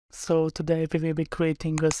So today we will be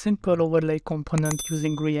creating a simple overlay component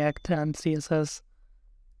using React and CSS.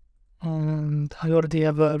 And I already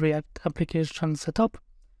have a React application set up.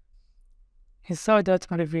 Inside that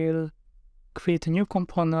we will create a new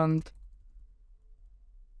component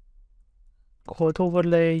called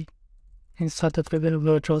overlay. Inside that we will have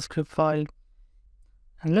a JavaScript file.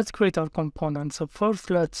 And let's create our component. So first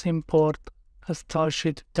let's import a style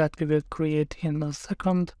sheet that we will create in a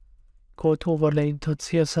second called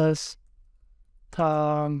overlay.css.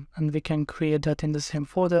 And we can create that in the same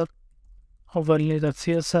folder,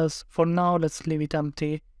 overlay.css. For now, let's leave it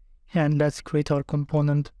empty and let's create our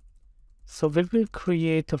component. So we will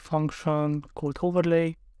create a function called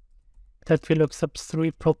overlay that will accept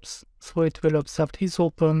three props. So it will accept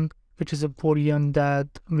isOpen, which is a boolean that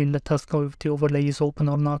will let us know if the overlay is open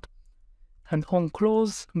or not, and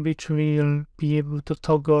onClose, which will be able to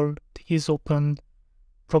toggle the isOpen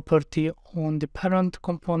property on the parent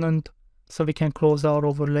component, so we can close our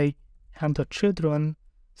overlay and the children.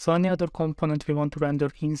 So any other component we want to render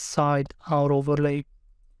inside our overlay.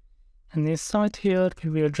 And inside here, we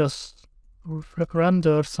will just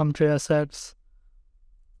render some JSX.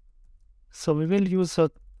 So we will use a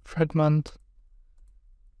fragment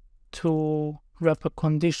to wrap a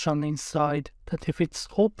condition inside that if it's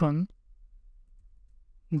open,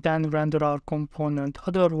 then render our component.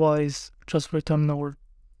 Otherwise, just return null.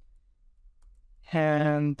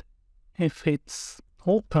 And if it's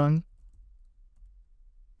open,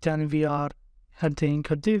 then we are adding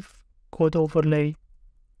a div called overlay.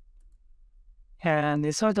 And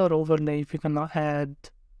inside our overlay, we're gonna add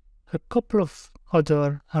a couple of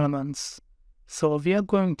other elements. So we are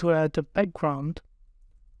going to add a background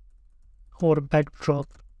or a backdrop.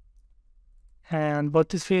 And what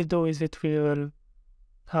this will do is it will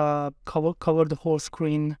cover the whole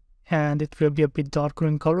screen, and it will be a bit darker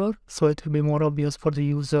in color, so it will be more obvious for the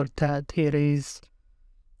user that here is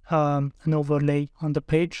an overlay on the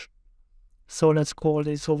page. So let's call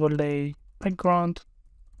this overlay background.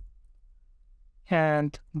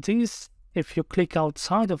 And this, if you click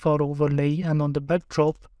outside of our overlay and on the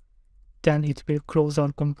backdrop, then it will close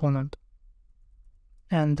our component.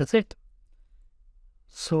 And that's it.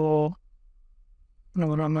 So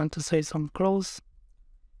now I'm going to say some close.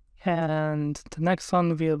 And the next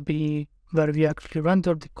one will be where we actually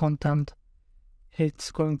render the content.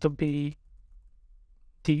 It's going to be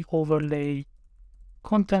the overlay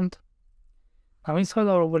content. Now inside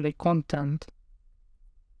our overlay content,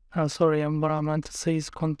 what I meant to say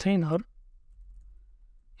is container.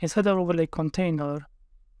 Inside our overlay container,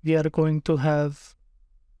 we are going to have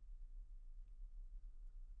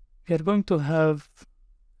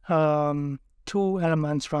two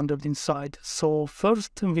elements rendered inside. So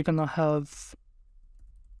first we're gonna have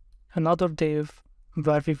another div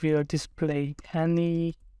where we will display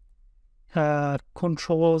any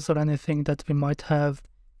controls or anything that we might have,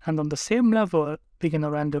 and on the same level we're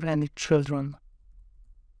gonna render any children.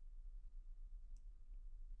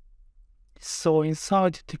 So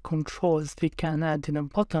inside the controls we can add in a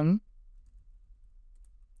button,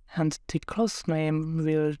 and the class name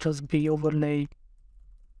will just be overlay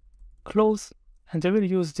close, and we will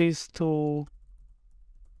use this to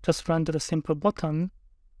just render a simple button,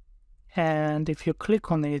 and if you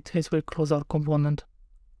click on it, it will close our component.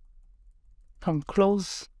 From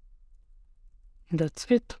close, that's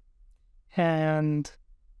it, and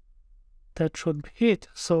that should be it.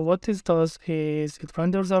 So what this does is it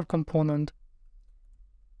renders our component,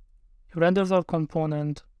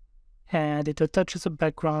 and it attaches a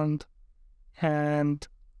background, and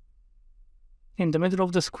in the middle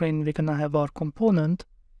of the screen we're gonna have our component,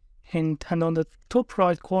 and on the top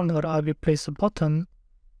right corner I will place a button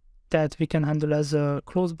that we can handle as a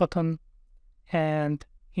close button, and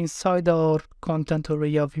inside our content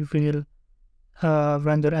area we will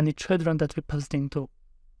render any children that we passed into.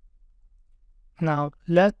 Now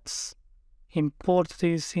let's import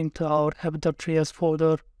this into our app.js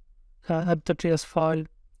folder, app.js file,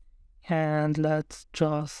 and let's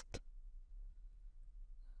just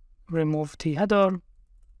remove the header,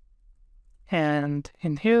 and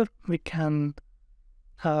in here we can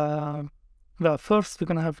first we're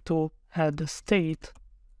gonna have to add the state.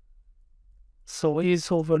 So is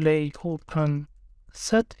overlay open,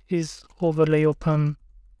 set is overlay open.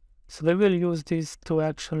 So we will use this to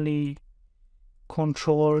actually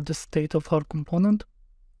control the state of our component,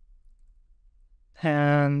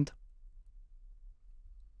 and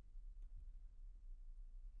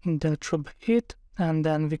that should be it. And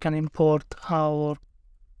then we can import our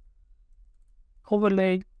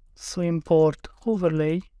overlay. So import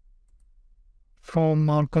overlay from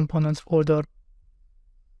our components folder,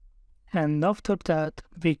 And after that,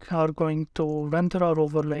 we are going to render our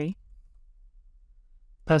overlay,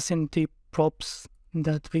 pass in the props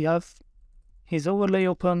that we have, his overlay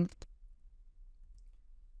open,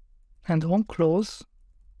 and on close,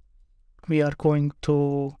 we are going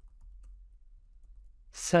to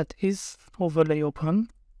set his overlay open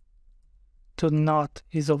to not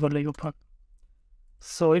his overlay open.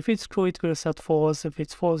 So if it's true, it will set false. If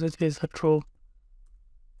it's false, it will set true.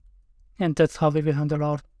 And that's how we will handle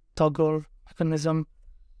our toggle mechanism.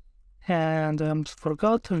 And I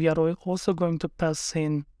forgot, we are also going to pass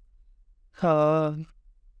in some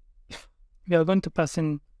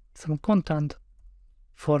content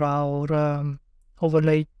for our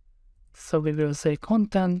overlay. So we will say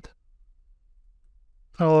content,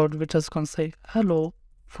 or we're just going to say hello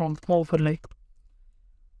from overlay.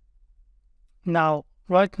 Now,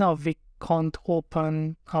 right now we can't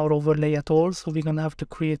open our overlay at all, so we're going to have to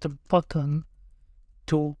create a button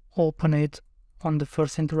to open it on the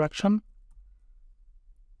first interaction.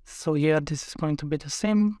 So here this is going to be the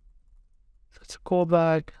same. So let's go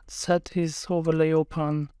back, set his overlay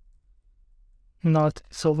open, not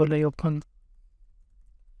his overlay open,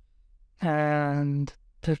 and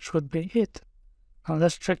that should be it. Now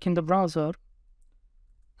let's check in the browser.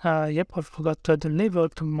 Yep, I forgot to add a label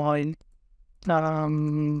to my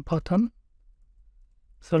button.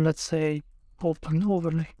 So let's say open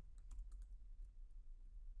overlay.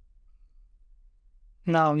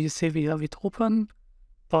 Now you see we have it open,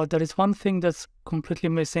 but there is one thing that's completely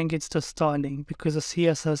missing. It's the styling, because the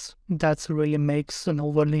CSS, that really makes an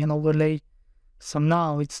overlay. So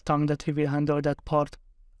now it's time that we will handle that part.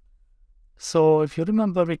 So if you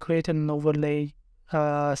remember, we created an overlay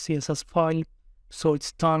CSS file. So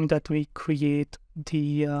it's time that we create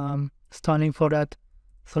the styling for that.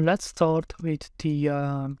 So let's start with the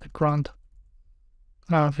background.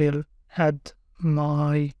 I will add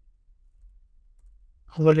my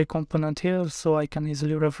overlay component here so I can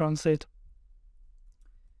easily reference it.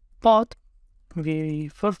 But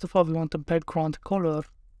first of all, we want a background color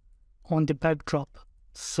on the backdrop.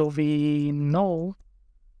 So we know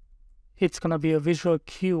it's gonna be a visual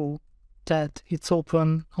cue that it's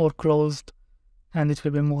open or closed, and it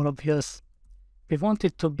will be more obvious. We want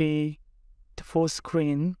it to be the full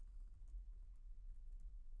screen,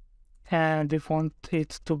 and we want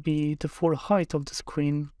it to be the full height of the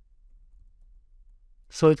screen,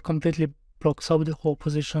 so it completely blocks out the whole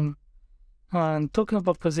position. And talking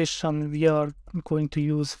about position, we are going to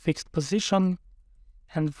use fixed position,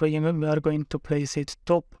 and we are going to place it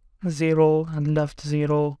top 0 and left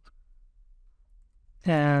 0.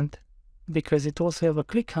 And because it also have a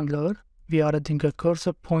click handler, we are adding a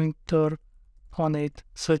cursor pointer on it,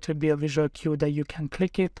 so it will be a visual cue that you can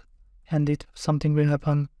click it and something will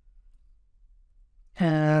happen.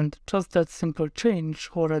 And just that simple change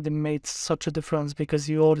already made such a difference, because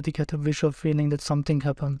you already get a visual feeling that something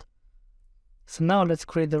happened. So now let's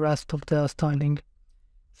create the rest of the styling.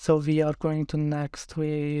 So we are going to next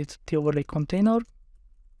with the overlay container.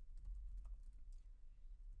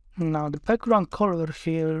 Now the background color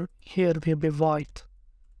here will be white.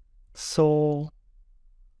 So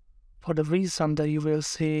for the reason that you will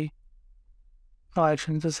see,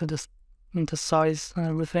 actually this is the size and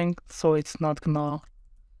everything, so it's not gonna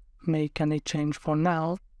make any change for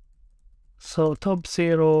now. So top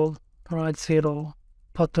 0, right 0,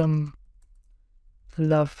 bottom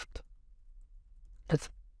left, let's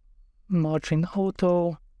march in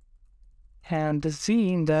auto, and the Z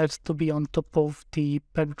index to be on top of the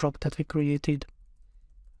backdrop that we created.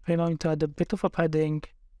 We're going to add a bit of a padding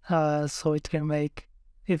so it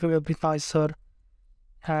will be nicer.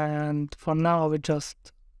 And for now, we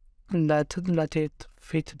just let it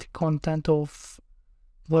fit the content of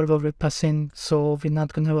whatever we pass in. So we're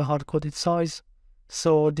not going to have a hard-coded size.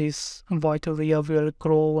 So this white area will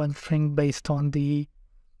grow and shrink based on the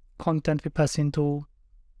content we pass into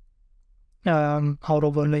our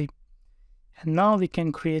overlay. And now we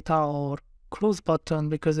can create our close button,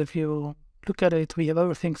 because if you look at it, we have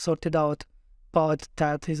everything sorted out, but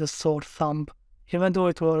that is a sore thumb. Even though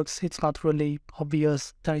it works, it's not really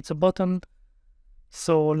obvious that it's a button.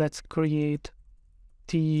 So let's create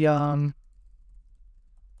the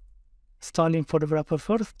styling for the wrapper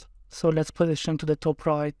first. So let's position to the top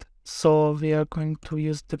right. So we are going to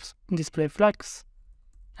use the display flex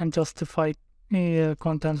and justify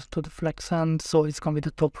content to the flex end, so it's going to be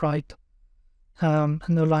the top right. And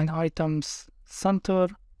align items center,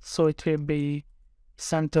 so it will be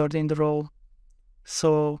centered in the row,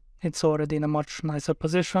 so it's already in a much nicer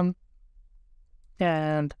position.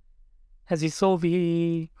 And as you saw,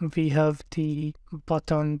 we have the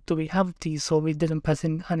button to be empty, so we didn't pass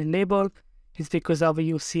in any label. is because I will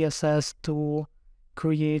use CSS to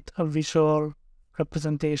create a visual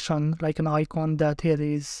representation, like an icon that here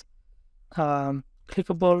is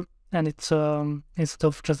clickable, and it's instead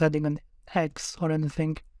of just adding an X or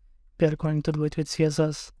anything, we are going to do it with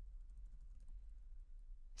CSS.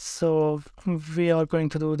 So we are going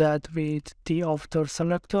to do that with the after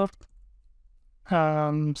selector.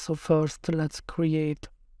 So first let's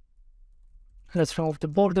remove the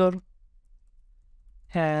border,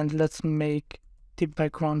 and let's make the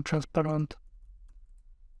background transparent.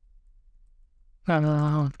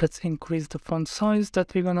 And let's increase the font size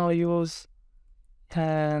that we're gonna use,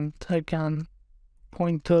 and again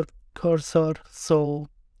pointer cursor, so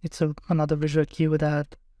it's another visual cue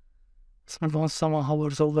that once someone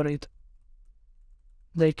hovers over it,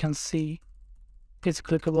 they can see it's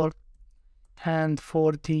clickable. And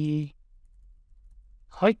for the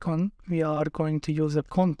icon, we are going to use a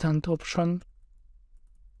content option,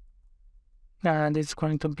 and it's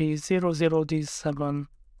going to be 00D7.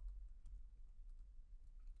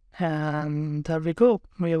 And there we go.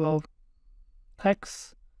 We have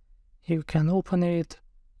X. You can open it.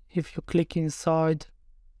 If you click inside,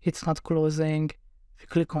 it's not closing. If you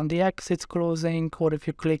click on the X, it's closing, or if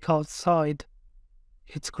you click outside,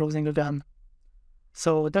 it's closing again.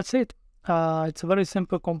 So that's it. It's a very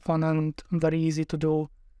simple component, very easy to do.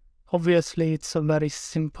 Obviously, it's a very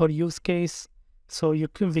simple use case, so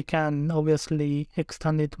we can obviously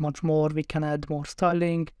extend it much more. We can add more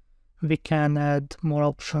styling, we can add more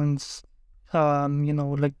options,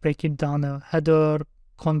 like break it down a header,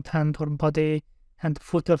 content or body and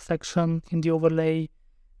footer section in the overlay.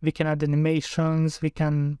 We can add animations, we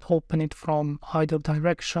can open it from either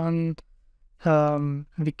direction,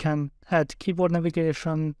 we can add keyboard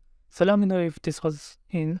navigation. So let me know if this was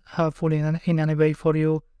helpful in any way for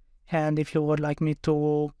you, and if you would like me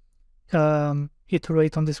to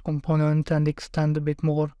iterate on this component and extend a bit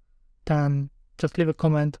more, then just leave a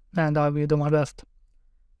comment and I will do my best.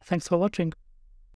 Thanks for watching.